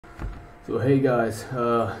So hey guys,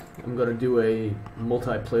 I'm gonna do a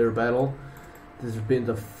multiplayer battle. This has been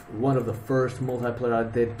one of the first multiplayer I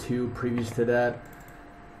did too. Previous to that,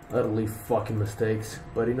 utterly fucking mistakes.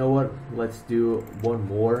 But you know what? Let's do one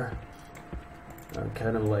more. I'm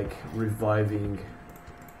kind of like reviving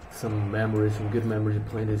some memories, some good memories of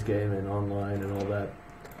playing this game and online and all that.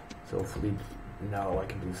 So hopefully now I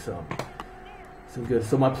can do some good.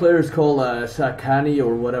 So my player is called Shakani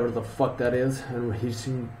or whatever the fuck that is, and he's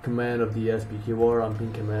in command of the SPQR. I'm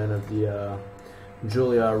in command of the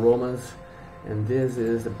Julii Romans, and this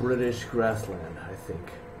is the British grassland, I think,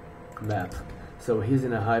 map. So he's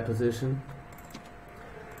in a high position.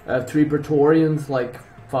 I have 3 Praetorians, like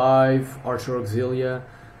 5 Archer Auxilia,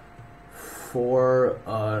 4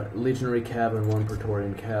 Legionary Cav, and 1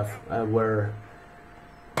 Praetorian Cav, where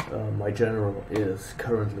my general is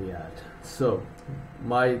currently at. So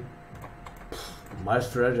my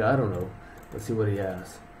strategy, I don't know. Let's see what he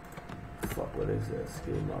has. Fuck, what is this?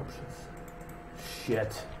 Game options.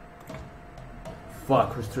 Shit.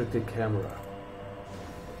 Fuck, restricted camera.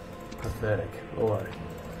 Pathetic. Alright.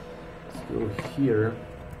 Let's go here.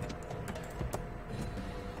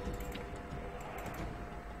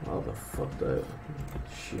 How the fuck that?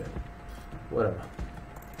 Shit. Whatever.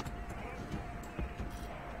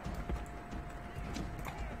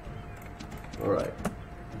 Alright,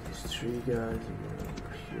 these 3 guys are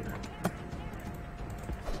over here.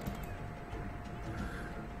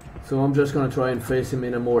 So I'm just gonna try and face him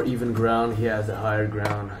in a more even ground. He has a higher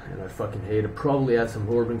ground, and I fucking hate it. Probably add some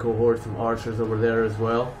urban cohorts, some archers over there as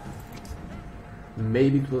well.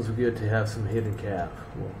 Maybe it was good to have some hidden cav.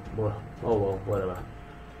 Well, oh well, whatever.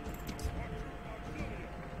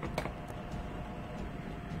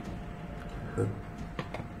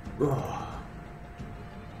 Oh.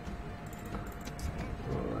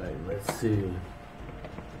 Let's see.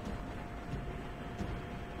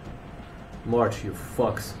 March, you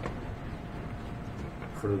fucks,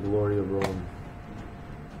 for the glory of Rome.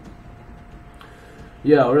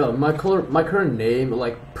 Yeah, really. My current name,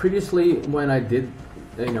 like previously when I did,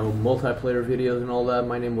 multiplayer videos and all that,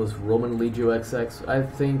 my name was Roman Legio XX. I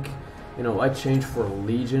think, I changed for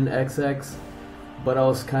Legion XX, but I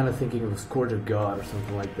was kind of thinking it was Scourge of God or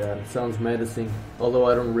something like that. It sounds menacing, although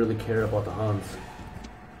I don't really care about the Huns.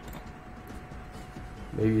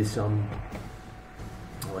 Maybe some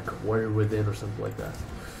like Warrior Within or something like that.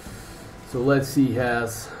 So let's see, he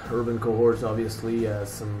has urban cohorts, obviously,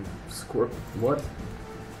 has some what?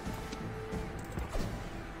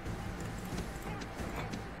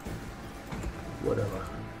 Whatever.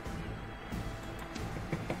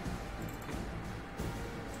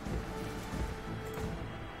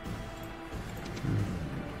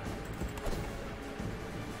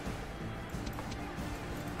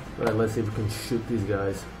 Alright, let's see if we can shoot these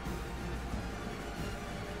guys.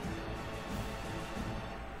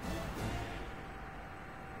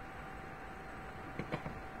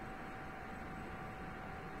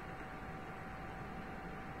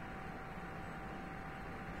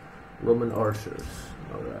 Roman archers.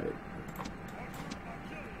 Alright.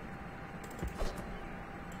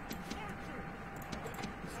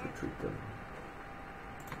 Let's retreat them.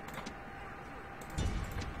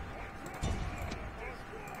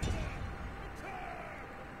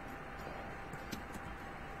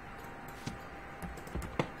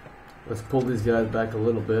 Let's pull these guys back a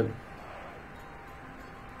little bit.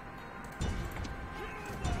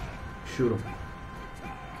 Shoot them.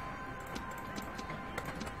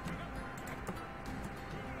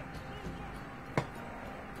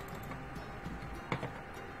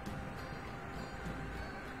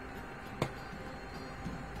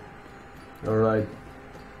 All right.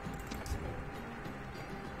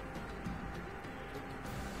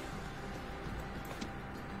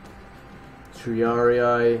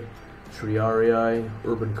 Triarii,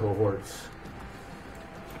 urban cohorts.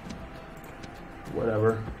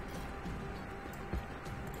 Whatever.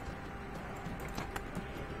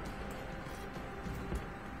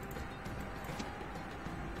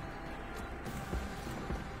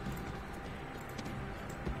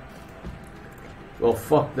 Well,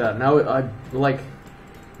 fuck that. Now I like,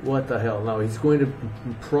 what the hell? Now he's going to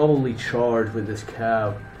probably charge with this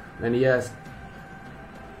cav, and he has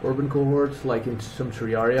urban cohorts like in some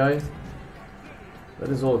Triarii. That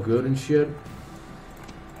is all good and shit.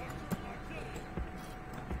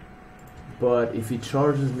 But if he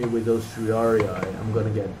charges me with those Triarii, I'm gonna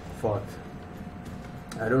get fucked.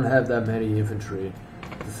 I don't have that many infantry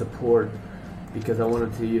to support because I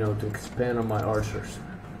wanted to, to expand on my archers.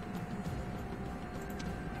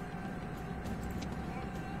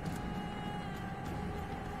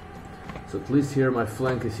 So at least here my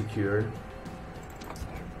flank is secured.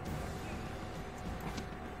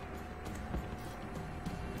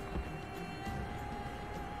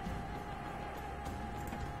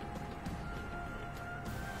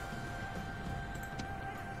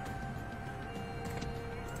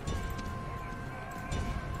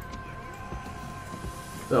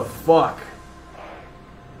 The fuck?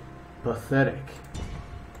 Pathetic.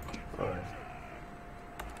 Alright.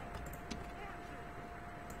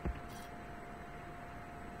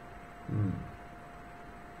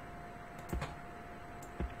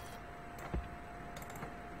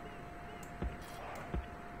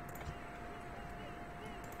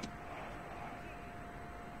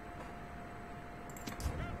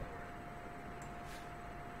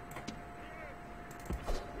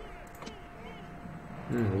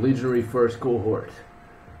 Legionary first cohort.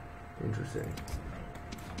 Interesting.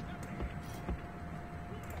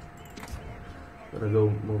 Gotta go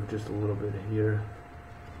move just a little bit here.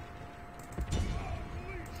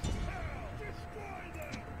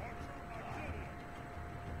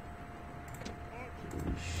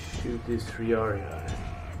 Shoot this Julii.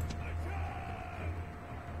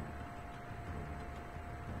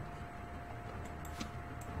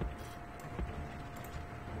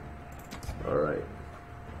 Alright.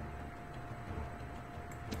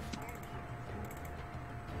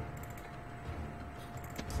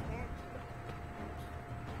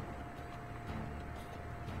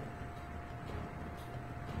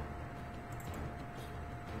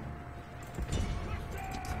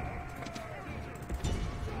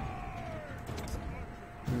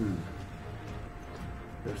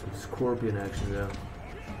 There's some scorpion action there.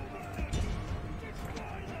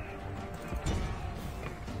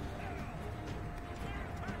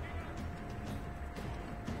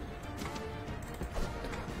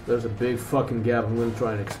 There's a big fucking gap. I'm gonna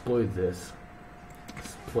try and exploit this.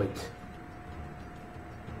 Exploit.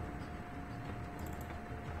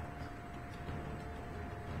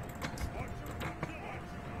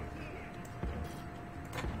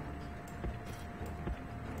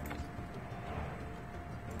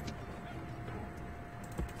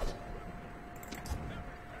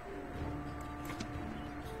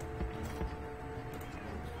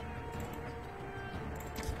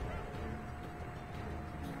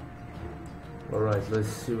 Alright, let's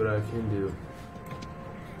see what I can do.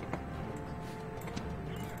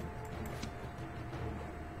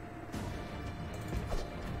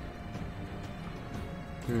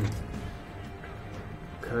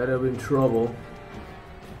 Kind of in trouble.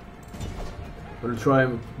 I'm gonna try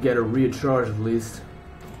and get a recharge at least.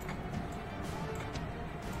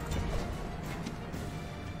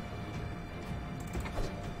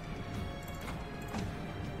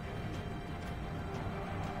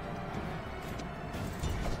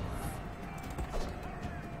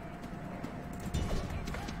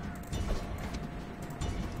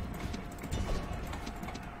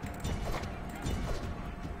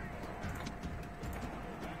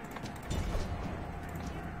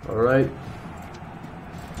 All right.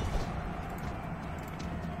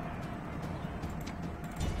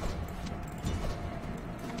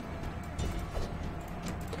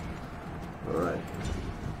 All right.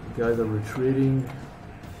 You guys are retreating.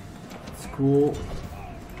 It's cool.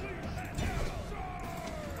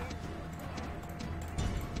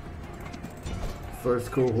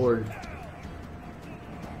 First cohort.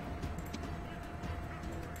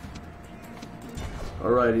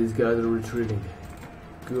 All right, these guys are retreating.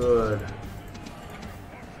 Good.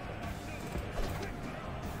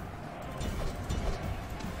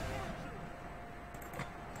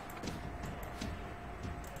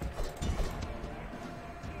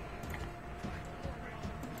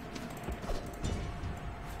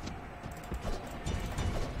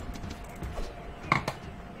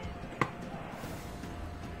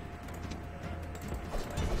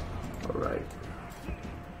 All right.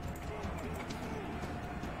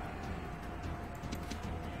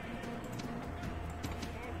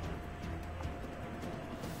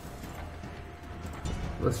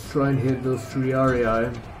 Let's try and hit those three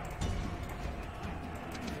area.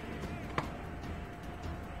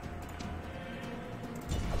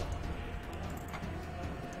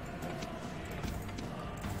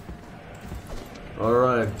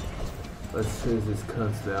 Alright. Let's chase these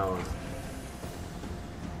cunts down.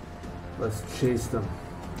 Let's chase them.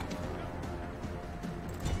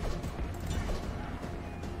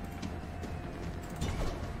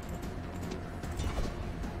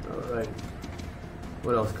 Alright.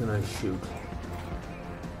 What else can I shoot?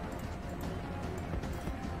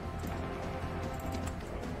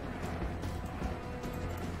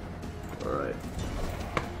 Alright.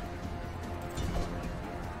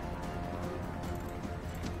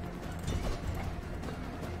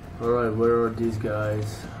 Alright, where are these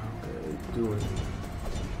guys? Okay, doing.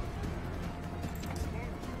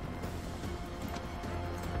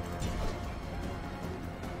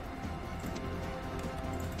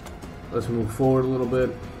 Let's move forward a little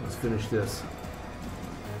bit. Let's finish this.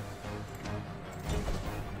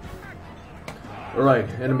 Alright,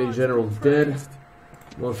 enemy general dead.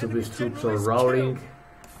 Most of his troops are routing.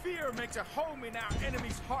 Fear makes a home in our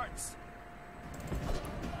enemies' hearts.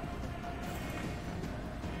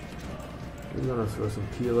 We're gonna throw some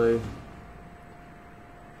PLA.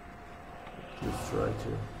 Let's try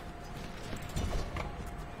to.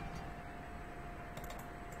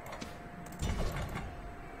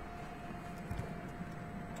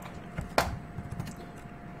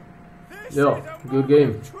 Yo, good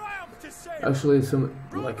game. Actually, some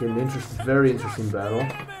like an very interesting battle.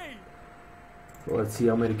 So let's see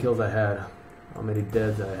how many kills I had, how many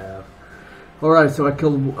deaths I have. All right, so I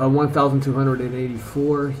killed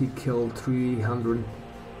 1,284. He killed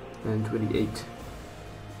 328.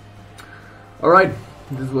 All right,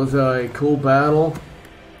 this was a cool battle.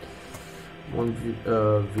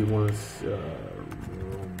 V1 is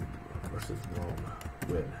Rome versus Rome.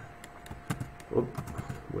 Win.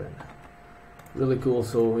 Really cool.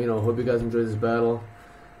 So hope you guys enjoyed this battle,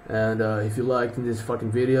 and if you liked this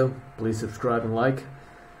fucking video, please subscribe and like,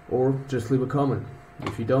 or just leave a comment.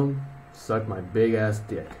 If you don't, suck my big ass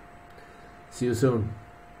dick. See you soon.